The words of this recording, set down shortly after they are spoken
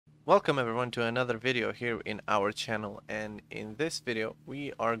Welcome everyone to another video here in our channel, and in this video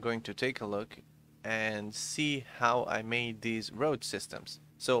we are going to take a look and see how I made these road systems.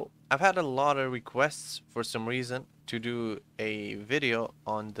 So I've had a lot of requests for some reason to do a video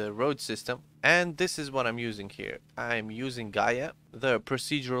on the road system, and this is what I'm using here. I'm using Gaia, the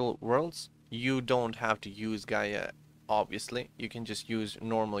procedural worlds. You don't have to use Gaia, obviously. You can just use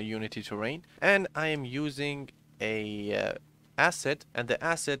normal Unity terrain, and I am using a asset, and the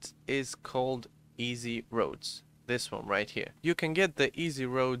asset is called Easy Roads. This one right here. You can get the Easy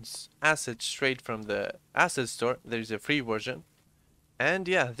Roads asset straight from the asset store. There's a free version. And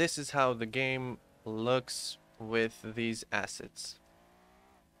yeah, this is how the game looks with these assets.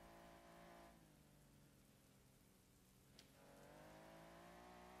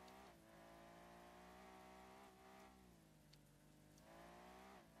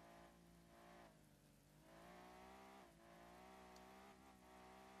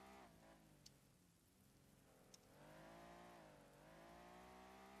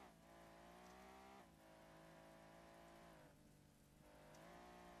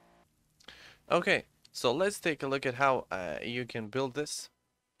 Okay, so let's take a look at how you can build this.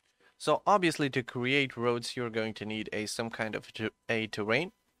 So obviously to create roads you're going to need some kind of a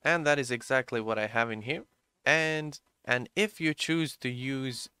terrain, and that is exactly what I have in here. And if you choose to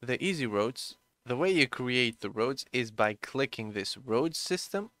use the easy roads, the way you create the roads is by clicking this road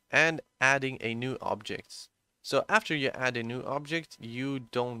system and adding a new object. So after you add a new object, you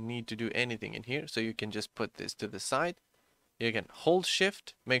don't need to do anything in here, so you can just put this to the side. You can hold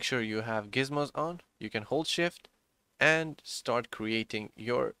shift, make sure you have gizmos on. You can hold shift and start creating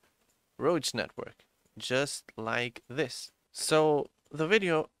your roads network, just like this. So the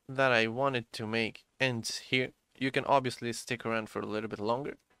video that I wanted to make ends here. You can obviously stick around for a little bit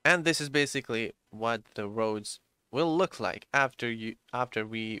longer. And this is basically what the roads will look like after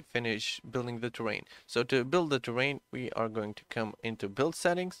we finish building the terrain. So to build the terrain, we are going to come into build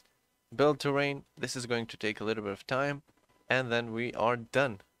settings, build terrain. This is going to take a little bit of time, and then we are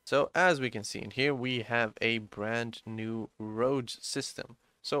done. So as we can see in here, we have a brand new road system.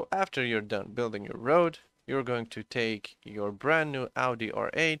 So after you're done building your road, you're going to take your brand new Audi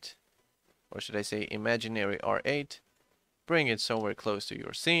R8, or should I say imaginary R8, bring it somewhere close to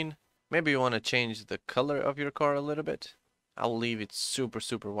your scene. Maybe you want to change the color of your car a little bit. I'll leave it super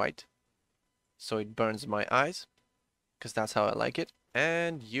white so it burns my eyes, because that's how I like it.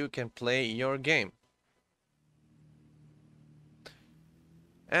 And you can play your game.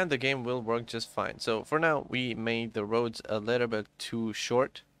 And the game will work just fine. So for now, we made the roads a little bit too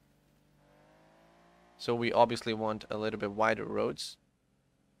short. So we obviously want a little bit wider roads.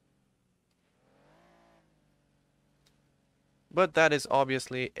 But that is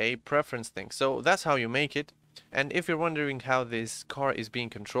obviously a preference thing. So that's how you make it. And if you're wondering how this car is being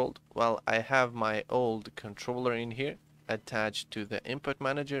controlled, well, I have my old controller in here attached to the input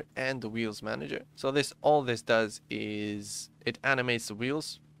manager and the wheels manager. So all this does is it animates the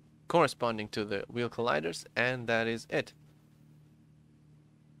wheels corresponding to the wheel colliders, and that is it.